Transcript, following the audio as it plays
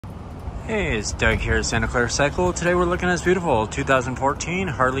Hey, it's Doug here at Santa Clara Cycle. Today we're looking at this beautiful 2014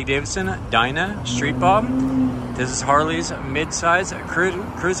 Harley Davidson Dyna Street Bob. This is Harley's mid-size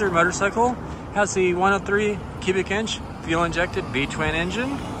cruiser motorcycle. Has the 103 cubic inch fuel injected V-twin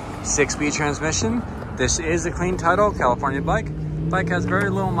engine, 6-speed transmission. This is a clean title California bike. Bike has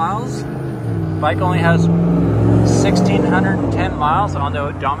very little miles. Bike only has 1,610 miles on the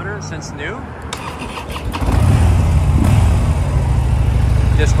odometer since new.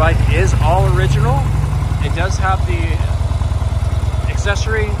 This bike is all original. It does have the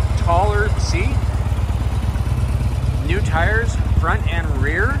accessory taller seat, new tires front and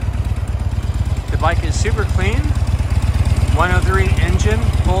rear. The bike is super clean. 103 engine,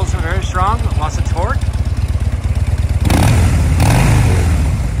 pulls very strong, lots of torque.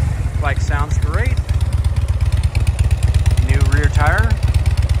 Bike sounds great. New rear tire.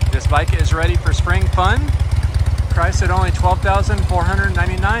 This bike is ready for spring fun. Priced at only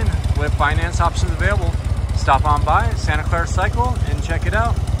 $12,499 with finance options available. Stop on by Santa Clara Cycle and check it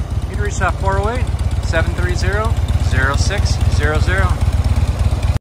out. You can reach that 408-730-0600.